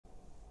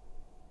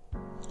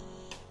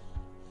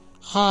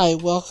Hi,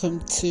 welcome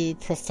to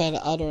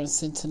Prophetic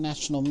Utterance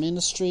International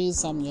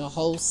Ministries. I'm your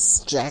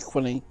host,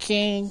 Jacqueline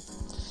King.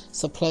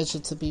 It's a pleasure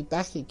to be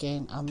back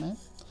again. Amen.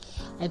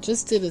 I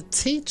just did a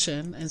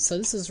teaching, and so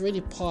this is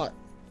really part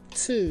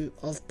 2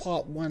 of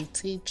part 1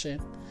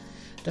 teaching.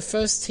 The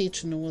first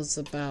teaching was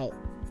about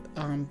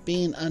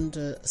being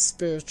under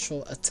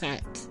spiritual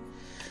attack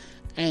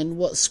and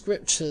what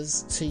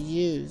scriptures to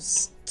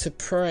use to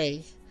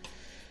pray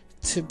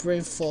to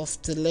bring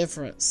forth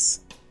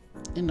deliverance,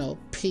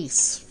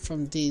 peace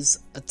from these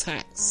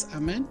attacks.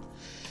 Amen.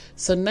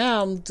 So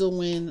now I'm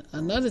doing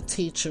another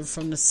teaching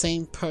from the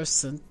same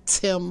person,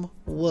 Tim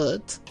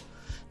Wood,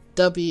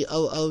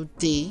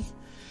 WOOD,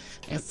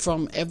 and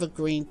from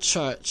Evergreen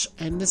Church.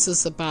 And this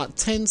is about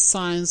 10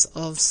 signs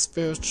of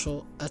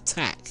spiritual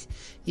attack.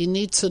 You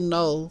need to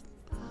know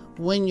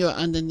when you're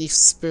underneath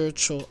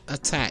spiritual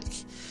attack.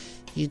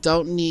 You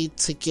don't need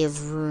to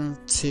give room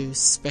to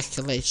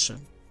speculation.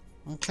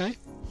 Okay?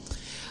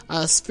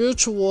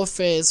 Spiritual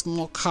warfare is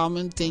more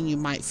common than you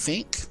might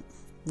think.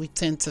 We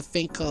tend to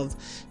think of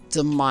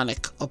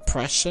demonic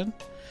oppression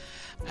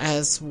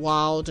as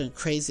wild and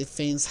crazy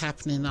things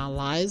happening in our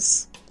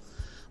lives,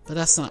 but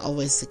that's not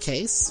always the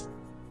case.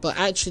 But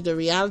actually, the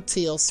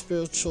reality of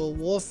spiritual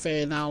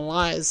warfare in our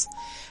lives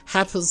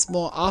happens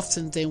more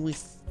often than we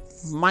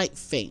might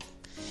think.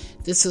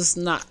 This is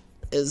not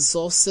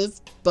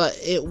exhaustive, but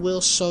it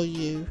will show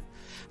you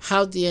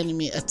how the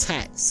enemy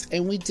attacks.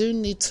 And we do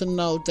need to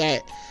know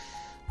that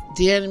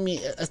the enemy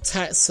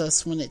attacks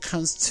us when it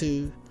comes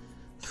to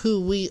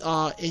who we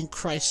are in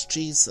Christ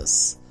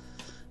Jesus.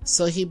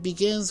 So he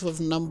begins with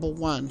number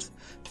 1,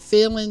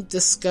 feeling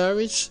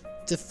discouraged,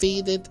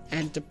 defeated,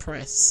 and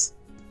depressed.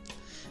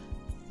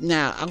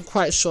 Now, I'm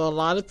quite sure a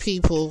lot of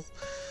people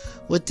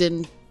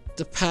within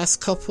the past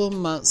couple of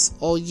months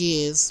or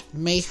years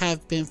may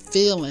have been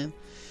feeling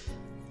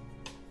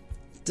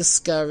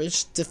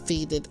discouraged,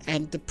 defeated,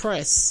 and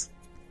depressed.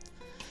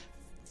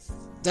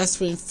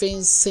 That's when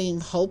things seem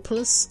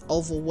hopeless,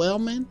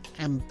 overwhelming,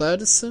 and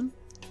burdensome.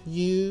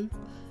 You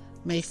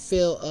may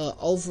feel an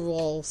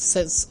overall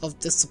sense of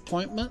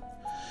disappointment,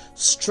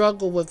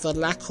 struggle with a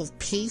lack of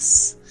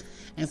peace,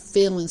 and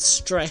feeling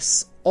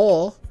stress,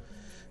 or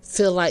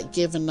feel like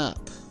giving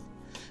up.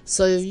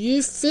 So if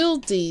you feel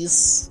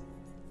these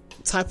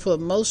type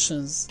of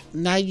emotions,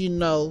 now you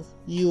know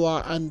you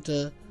are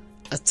under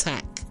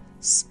attack,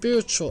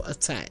 spiritual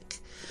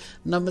attack.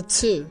 Number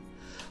 2,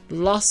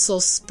 loss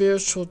of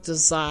spiritual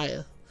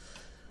desire,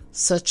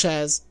 such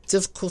as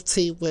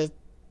difficulty with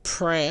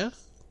prayer.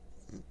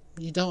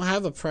 You don't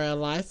have a prayer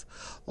life,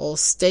 or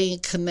staying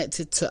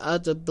connected to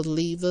other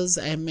believers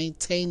and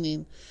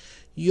maintaining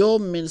your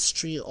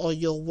ministry or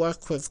your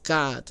work with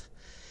God.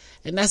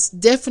 And that's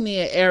definitely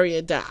an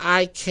area that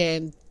I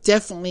can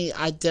definitely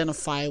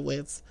identify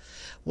with.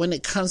 When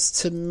it comes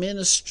to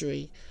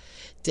ministry,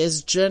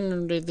 there's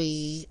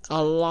generally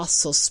a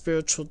loss of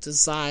spiritual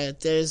desire.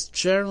 There's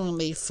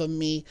generally, for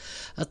me,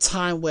 a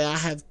time where I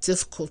have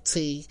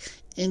difficulty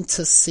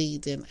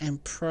interceding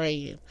and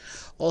praying,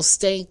 or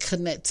staying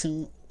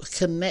connected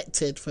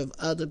with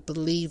other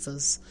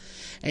believers.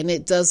 And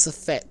it does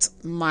affect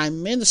my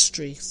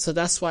ministry. So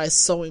that's why it's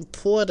so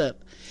important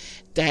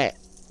that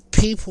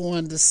people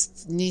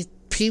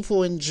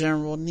in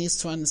general needs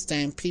to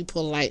understand,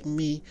 people like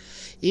me,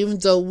 even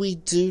though we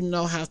do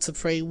know how to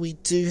pray, we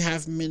do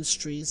have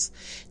ministries,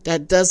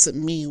 that doesn't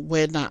mean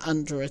we're not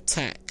under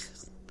attack.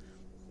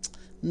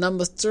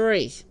 Number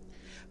 3,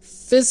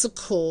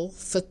 physical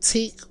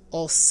fatigue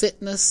or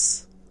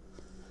sickness,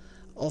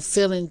 or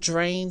feeling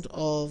drained,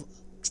 or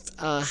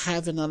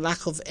having a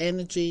lack of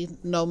energy,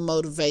 no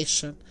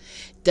motivation.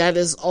 That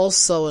is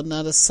also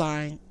another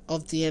sign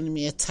of the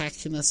enemy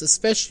attacking us,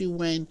 especially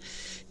when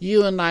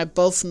you and I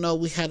both know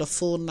we had a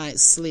full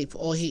night's sleep,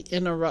 or he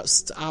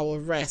interrupts our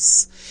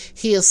rest.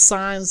 He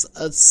assigns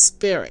a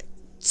spirit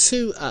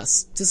to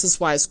us. This is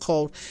why it's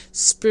called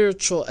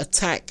spiritual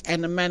attack.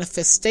 And the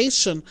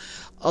manifestation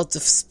of the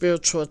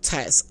spiritual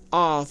attacks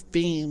are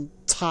being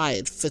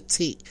tired,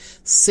 fatigue,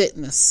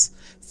 sickness,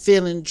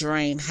 feeling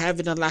drained,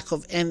 having a lack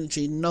of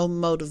energy, no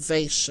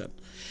motivation.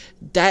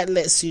 That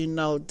lets you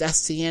know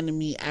that's the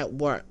enemy at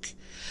work.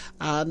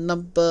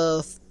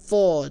 Number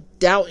 4,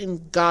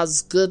 doubting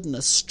God's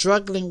goodness,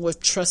 struggling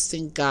with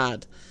trusting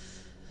God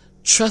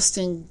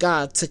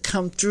to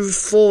come through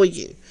for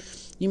you.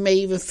 You may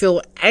even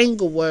feel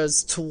anger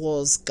words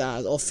towards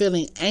God, or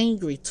feeling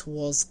angry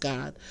towards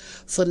God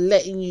for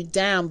letting you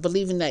down,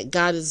 believing that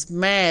God is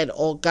mad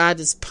or God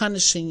is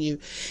punishing you.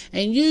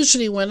 And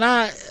usually when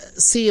I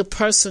see a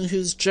person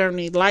who's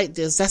journeying like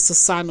this, that's a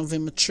sign of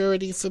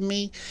immaturity for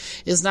me.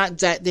 It's not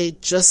that they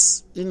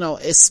just,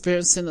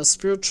 experiencing a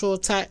spiritual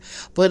attack,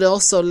 but it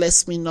also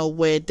lets me know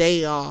where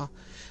they are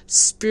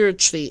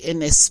spiritually in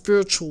their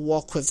spiritual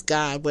walk with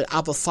God, with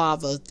Abba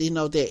Father,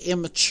 their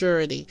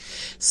immaturity.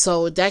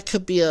 So that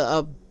could be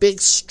a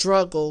big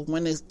struggle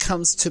when it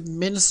comes to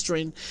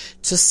ministering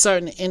to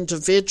certain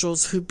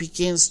individuals who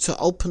begins to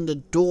open the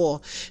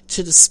door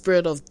to the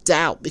spirit of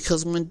doubt,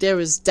 because when there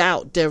is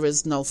doubt, there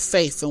is no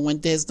faith, and when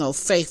there's no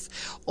faith,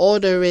 all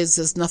there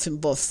is nothing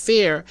but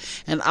fear.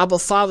 And Abba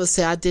Father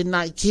said, I did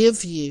not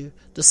give you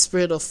the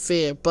spirit of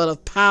fear, but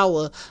of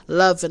power,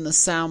 love, and a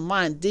sound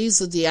mind.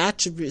 These are the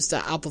attributes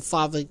that Abba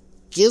Father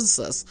gives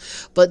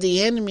us. But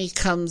the enemy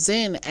comes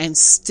in and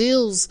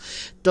steals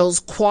those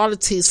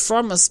qualities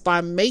from us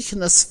by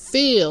making us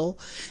feel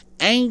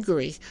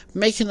angry,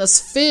 making us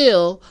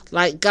feel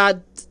like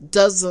God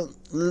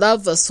doesn't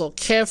love us or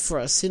care for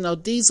us.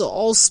 These are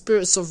all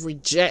spirits of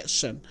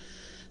rejection.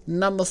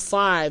 Number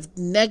 5,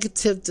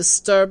 negative,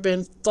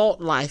 disturbing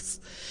thought life.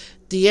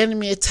 The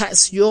enemy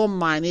attacks your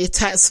mind. He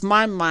attacks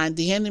my mind.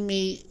 The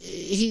enemy,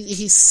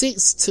 he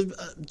seeks to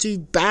do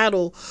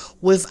battle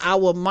with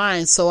our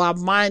mind. So our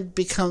mind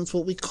becomes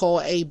what we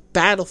call a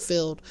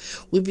battlefield.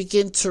 We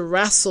begin to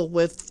wrestle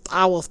with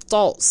our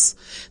thoughts.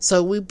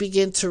 So we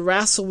begin to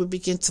wrestle. We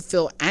begin to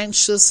feel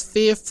anxious,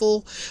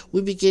 fearful.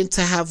 We begin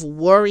to have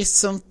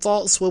worrisome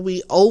thoughts where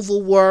we over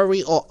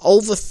worry or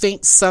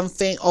overthink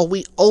something, or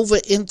we over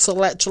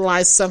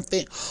intellectualize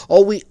something,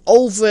 or we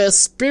over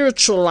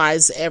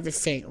spiritualize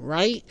everything,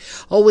 right?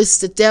 Oh, it's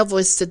the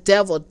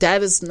devil.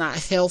 That is not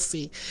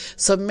healthy.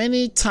 So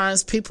many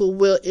times people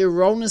will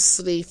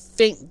erroneously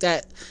think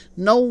that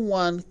no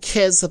one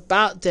cares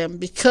about them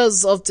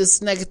because of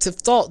this negative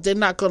thought. They're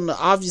not going to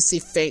obviously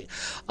think,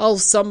 oh,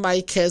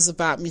 somebody cares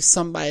about me,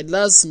 somebody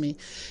loves me.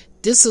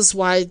 This is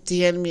why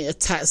the enemy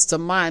attacks the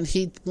mind.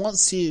 He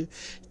wants you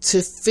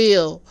to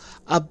feel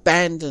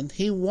abandoned.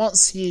 He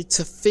wants you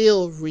to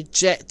feel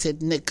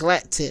rejected,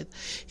 neglected.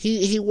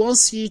 He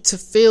wants you to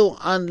feel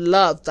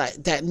unloved,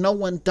 that no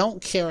one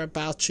don't care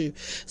about you.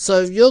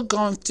 So if you're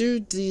going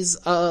through these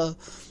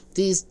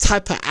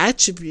type of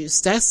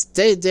attributes,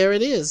 there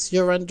it is.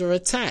 You're under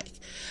attack.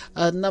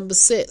 Number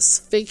 6,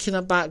 thinking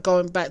about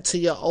going back to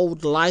your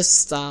old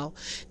lifestyle.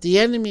 The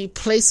enemy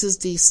places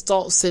these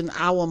thoughts in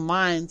our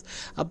mind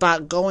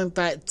about going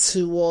back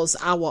towards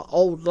our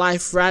old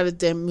life rather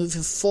than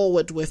moving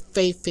forward with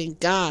faith in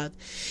God.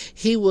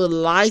 He will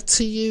lie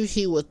to you.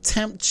 He will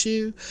tempt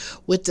you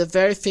with the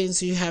very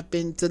things you have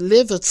been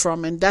delivered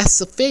from. And that's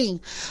the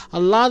thing.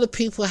 A lot of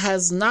people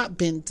has not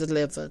been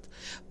delivered.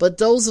 But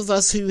those of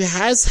us who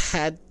has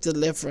had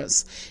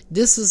deliverance,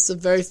 this is the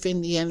very thing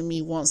the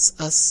enemy wants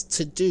us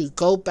to do.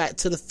 Go back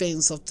to the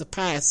things of the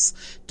past,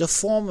 the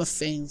former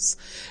things,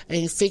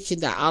 and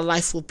thinking that our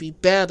life will be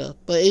better.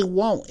 But it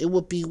won't. It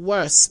will be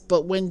worse.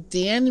 But when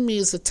the enemy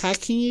is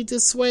attacking you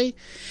this way,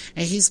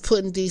 and he's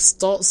putting these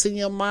thoughts in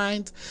your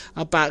mind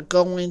about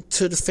going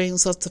to the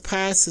things of the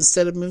past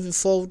instead of moving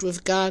forward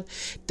with God,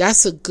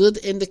 that's a good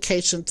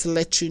indication to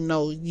let you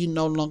know you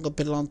no longer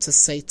belong to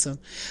Satan.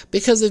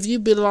 Because if you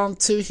belong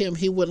to him,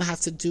 he wouldn't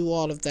have to do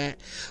all of that.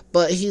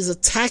 But he's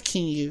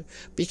attacking you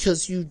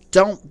because you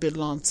don't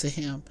belong to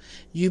him.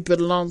 You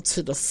belong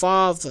to the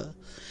Father.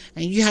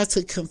 And you have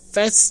to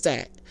confess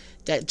that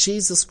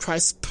Jesus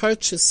Christ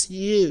purchased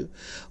you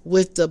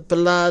with the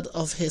blood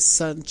of his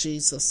son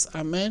Jesus.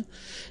 Amen.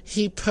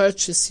 He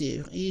purchased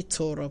you.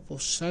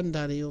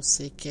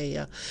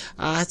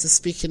 I have to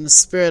speak in the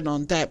spirit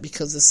on that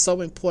because it's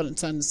so important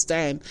to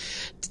understand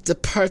the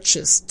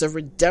purchase, the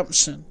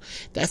redemption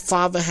that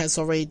Father has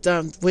already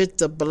done with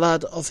the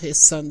blood of his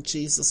son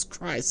Jesus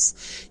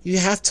Christ. You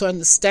have to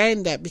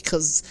understand that,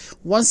 because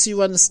once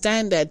you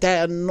understand that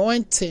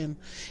anointing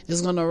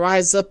is going to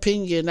rise up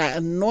in you, and that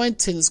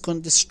anointing is going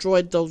to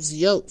destroy those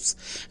yokes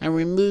and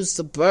removes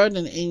the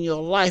burden in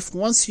your life.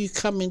 Once you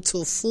come into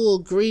a full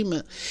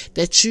agreement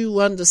that you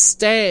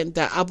understand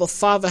that Abba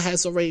Father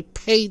has already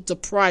paid the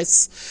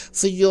price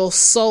for your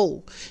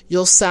soul,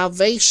 your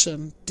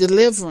salvation,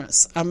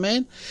 deliverance.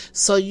 Amen.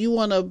 So you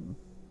want to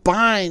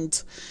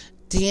bind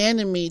the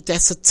enemy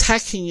that's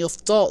attacking your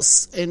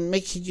thoughts and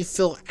making you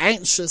feel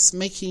anxious,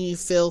 making you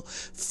feel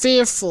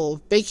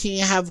fearful, making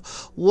you have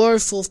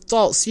worryful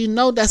thoughts. You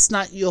know that's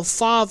not your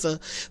Father.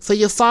 For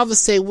your Father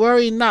say,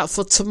 worry not,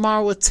 for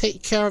tomorrow will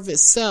take care of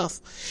itself.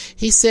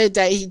 He said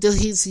that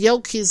his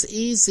yoke is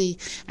easy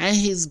and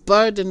his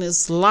burden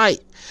is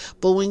light.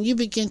 But when you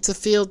begin to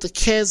feel the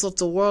cares of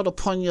the world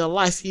upon your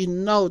life, you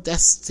know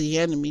that's the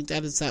enemy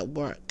that is at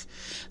work.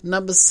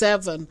 Number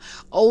 7,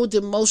 old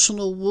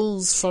emotional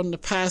wounds from the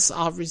past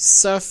are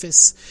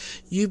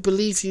resurfaced. You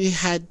believe you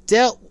had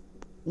dealt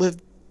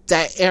with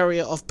that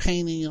area of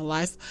pain in your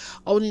life,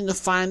 only to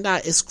find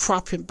out it's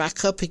cropping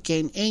back up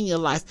again in your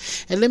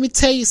life. And let me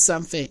tell you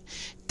something,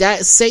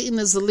 that Satan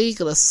is a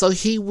legalist, so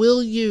he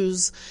will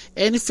use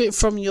anything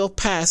from your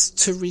past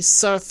to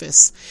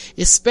resurface,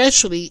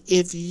 especially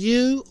if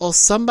you or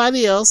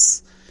somebody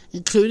else,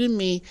 including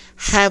me,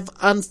 have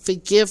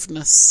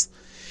unforgiveness.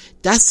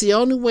 That's the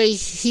only way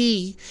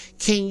he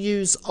can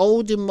use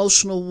old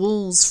emotional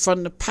wounds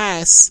from the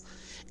past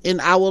in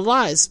our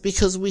lives,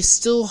 because we're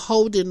still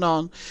holding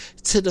on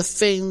to the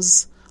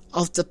things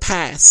of the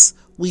past.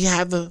 we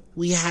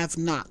have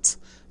not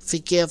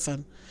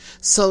forgiven.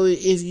 So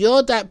if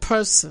you're that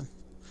person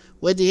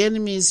where the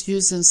enemy is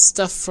using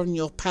stuff from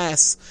your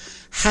past,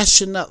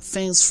 hashing up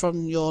things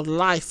from your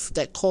life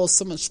that cause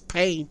so much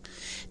pain,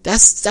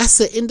 that's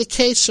an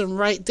indication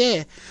right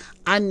there.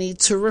 I need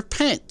to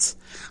repent.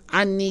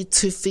 I need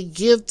to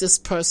forgive this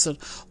person.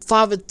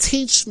 Father,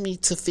 teach me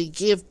to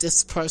forgive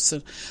this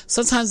person.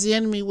 Sometimes the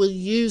enemy will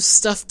use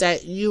stuff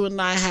that you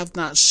and I have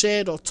not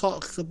shared or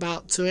talked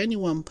about to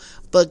anyone,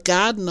 but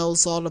God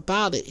knows all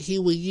about it. He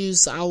will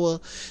use our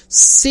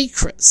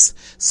secrets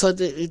so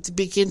that it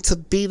begin to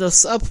beat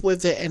us up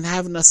with it and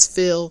having us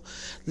feel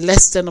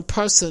less than a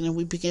person, and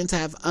we begin to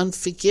have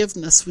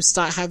unforgiveness. We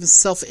start having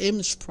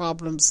self-image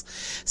problems,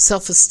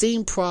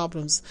 self-esteem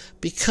problems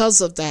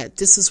because of that.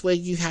 This is where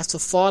you have to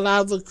fall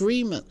out of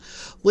agreement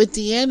with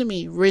the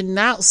enemy.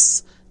 Renounce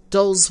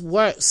those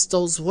works,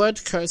 those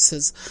word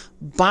curses,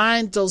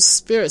 bind those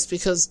spirits,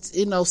 because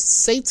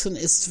Satan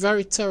is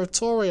very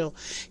territorial.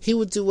 He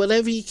will do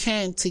whatever he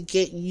can to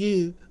get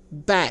you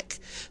back.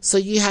 So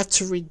you have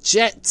to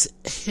reject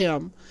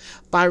him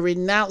by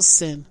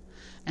renouncing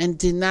and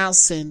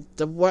denouncing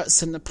the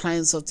works and the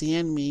plans of the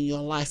enemy in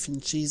your life, in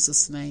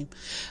Jesus' name.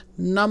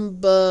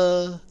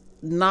 Number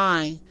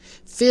 9,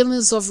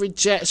 feelings of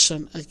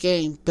rejection,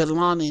 again,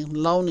 belonging,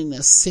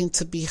 loneliness seem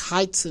to be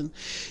heightened.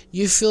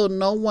 You feel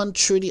no one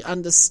truly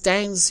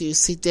understands you.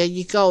 See, there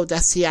you go.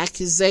 That's the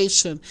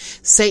accusation.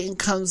 Satan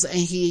comes and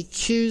he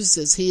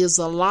accuses. He is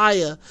a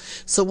liar.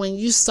 So when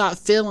you start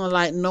feeling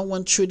like no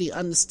one truly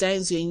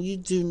understands you and you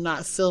do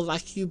not feel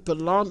like you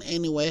belong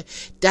anywhere,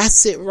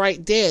 that's it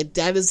right there.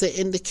 That is an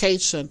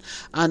indication.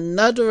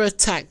 Another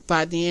attack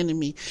by the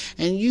enemy.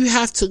 And you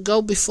have to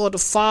go before the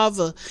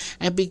Father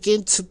and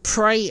begin to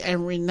pray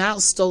and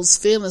renounce those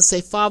feelings.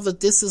 Say, Father,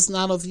 this is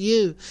not of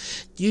you.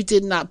 You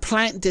did not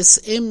plant this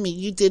in me.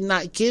 You did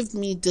not give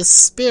me this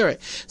spirit.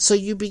 So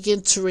you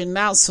begin to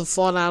renounce and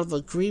fall out of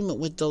agreement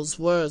with those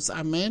words.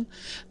 Amen.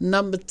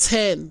 Number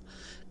 10,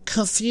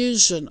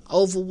 confusion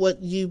over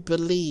what you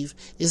believe.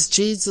 Is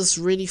Jesus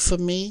really for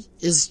me?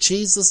 Is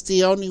Jesus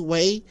the only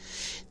way?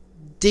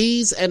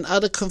 These and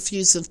other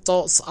confusing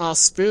thoughts are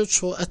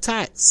spiritual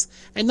attacks.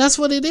 And that's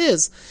what it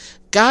is.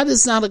 God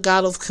is not a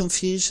God of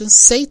confusion.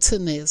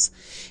 Satan is.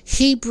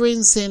 He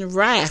brings in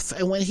wrath.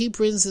 And when he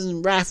brings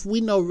in wrath,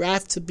 we know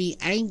wrath to be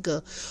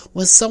anger.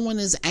 When someone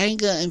is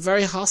angry and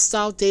very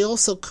hostile, they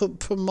also could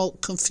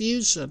promote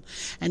confusion.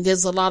 And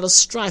there's a lot of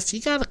strife.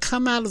 You got to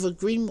come out of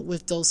agreement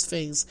with those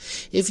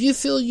things. If you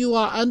feel you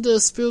are under a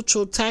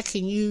spiritual attack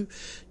and you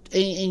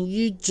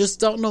just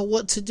don't know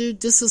what to do,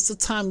 this is the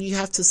time you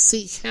have to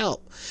seek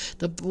help.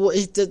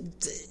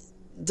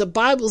 The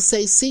Bible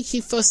says, seek ye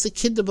first the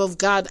kingdom of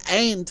God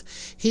and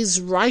his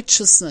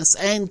righteousness,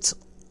 and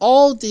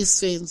all these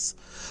things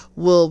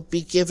will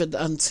be given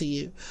unto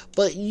you.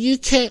 But you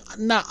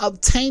cannot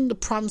obtain the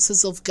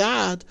promises of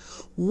God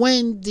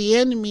when the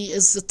enemy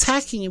is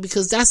attacking you,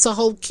 because that's the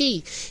whole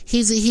key.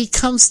 He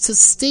comes to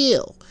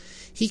steal.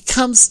 He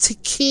comes to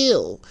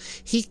kill.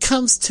 He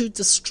comes to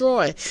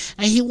destroy.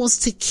 And he wants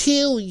to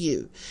kill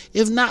you.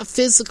 If not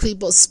physically,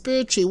 but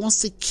spiritually. He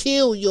wants to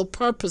kill your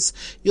purpose,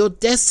 your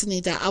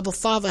destiny that our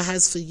Father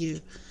has for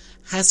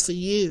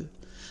you.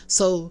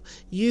 So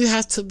you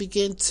have to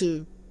begin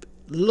to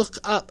look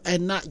up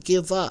and not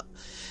give up.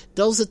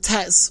 Those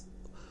attacks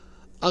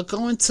are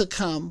going to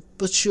come,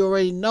 but you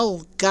already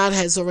know God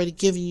has already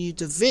given you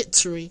the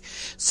victory.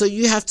 So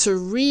you have to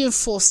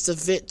reinforce the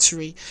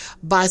victory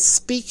by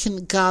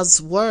speaking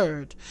God's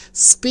word.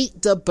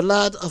 Speak the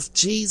blood of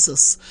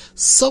Jesus.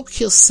 Soak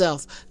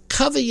yourself.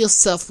 Cover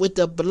yourself with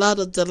the blood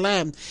of the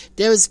Lamb.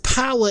 There is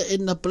power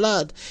in the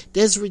blood.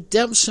 There's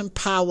redemption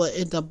power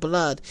in the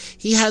blood.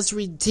 He has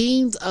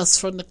redeemed us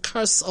from the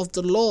curse of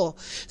the law.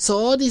 So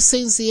all these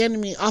things the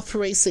enemy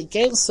operates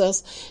against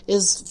us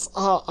is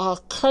our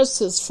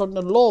curses from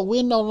the law.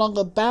 We're no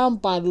longer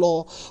bound by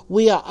law.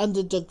 We are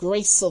under the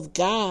grace of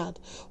God.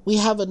 We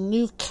have a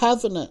new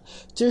covenant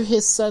through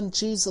his Son,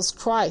 Jesus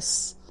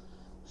Christ.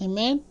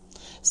 Amen.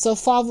 So,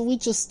 Father, we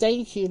just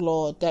thank you,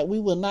 Lord, that we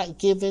will not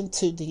give in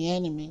to the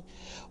enemy.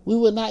 We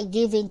will not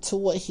give in to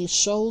what he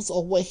shows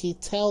or what he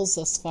tells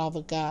us,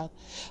 Father God.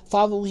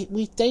 Father,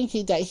 we thank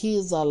you that he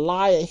is a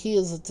liar. He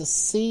is a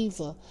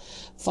deceiver,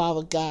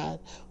 Father God.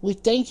 We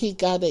thank you,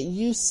 God, that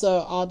you,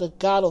 sir, are the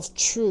God of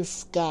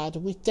truth, God.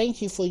 We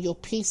thank you for your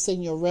peace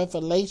and your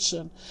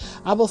revelation.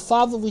 Our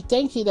Father, we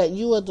thank you that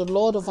you are the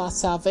Lord of our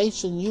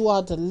salvation. You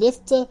are the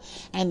lifter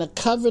and the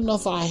covering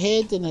of our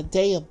head in a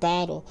day of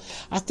battle.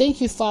 I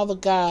thank you, Father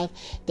God,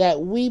 that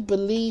we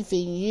believe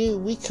in you.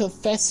 We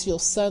confess your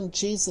Son,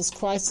 Jesus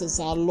Christ, Christ as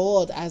our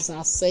Lord, as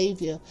our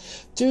Savior.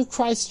 Through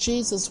Christ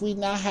Jesus, we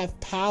now have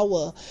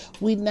power.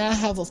 We now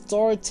have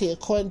authority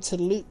according to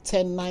Luke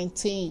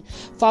 10:19.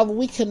 Father,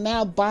 we can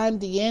now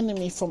bind the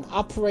enemy from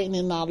operating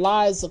in our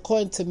lives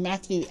according to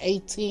Matthew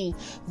 18,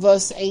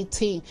 verse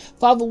 18.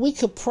 Father, we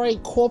could pray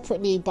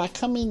corporately by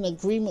coming in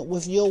agreement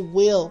with your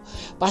will,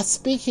 by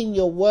speaking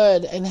your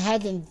word and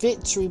having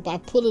victory by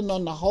putting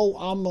on the whole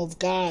armor of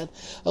God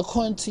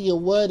according to your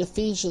word,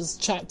 Ephesians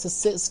chapter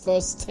 6,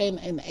 verse 10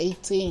 and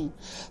 18.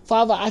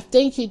 Father, I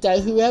thank you that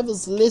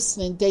whoever's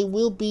listening, they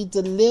will be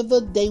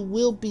delivered, they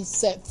will be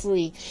set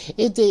free.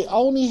 If they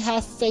only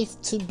have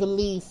faith to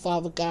believe,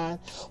 Father God,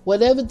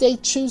 whatever they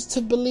choose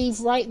to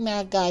believe right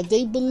now, God,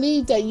 they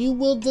believe that you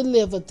will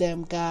deliver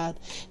them, God.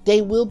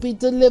 They will be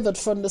delivered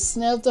from the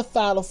snare of the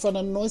fowler, from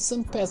the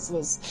noisome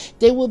pestilence.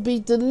 They will be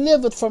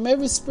delivered from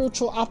every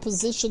spiritual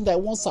opposition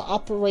that wants to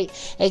operate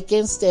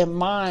against their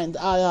mind,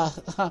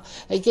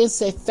 against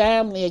their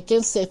family,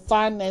 against their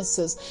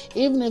finances,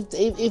 even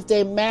if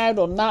they're married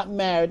or not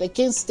married,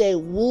 against their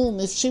womb.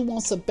 If she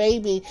wants a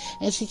baby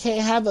and she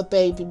can't have a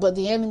baby, but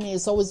the enemy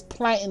is always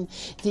planting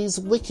these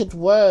wicked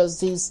words,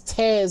 these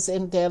tares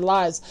in their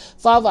lives.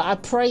 Father, I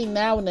pray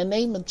now in the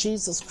name of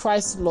Jesus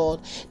Christ,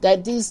 Lord,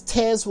 that these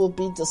tares will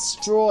be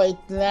destroyed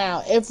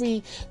now.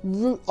 Every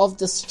root of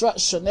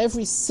destruction,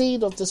 every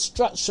seed of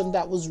destruction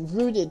that was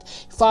rooted,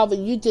 Father,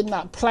 you did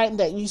not plant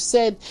that. You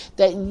said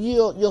that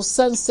your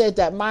son said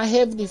that my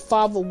heavenly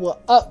Father will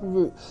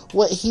uproot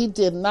what he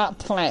did not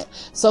plant.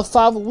 So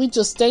Father, we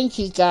just thank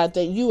you, God,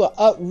 that you are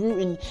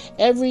uprooting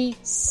every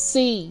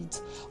seed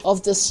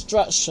of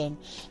destruction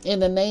in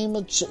the name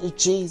of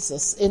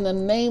Jesus, in the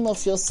name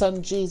of your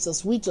son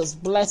Jesus. We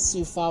just bless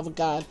you, Father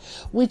God.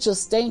 We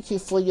just thank you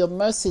for your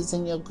mercies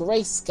and your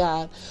grace,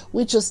 God.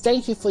 We just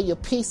thank you for your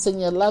peace and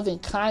your loving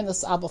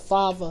kindness, Abba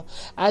Father.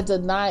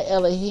 Adonai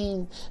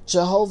Elohim,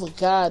 Jehovah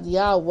God,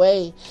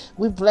 Yahweh.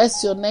 We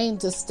bless your name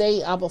this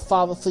day, Abba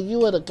Father, for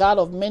you are the God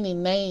of many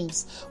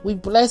names. We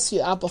bless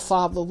you, Abba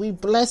Father. We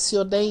bless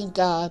your name,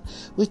 God.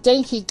 We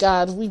thank you,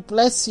 God. We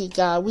bless you,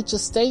 God. We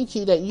just thank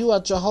you that you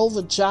are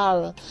Jehovah Jireh.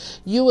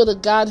 You are the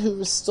God who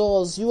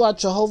restores. You are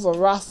Jehovah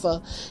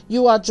Rapha.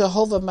 You are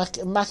Jehovah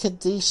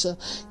Makadisha.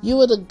 You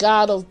are the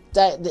God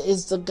that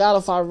is the God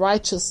of our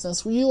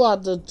righteousness. You are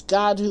the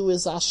God who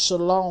is our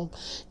shalom.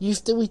 We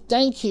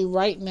thank you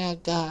right now,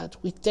 God.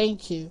 We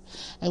thank you.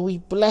 And we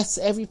bless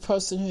every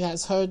person who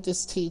has heard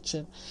this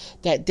teaching,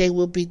 that they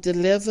will be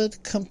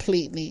delivered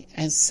completely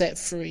and set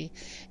free.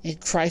 In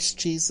Christ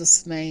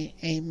Jesus' name,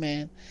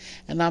 amen.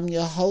 And I'm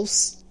your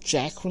host,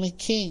 Jacqueline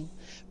King,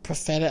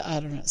 Prophetic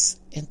Utterance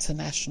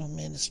International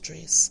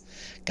Ministries.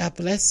 God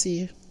bless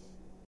you.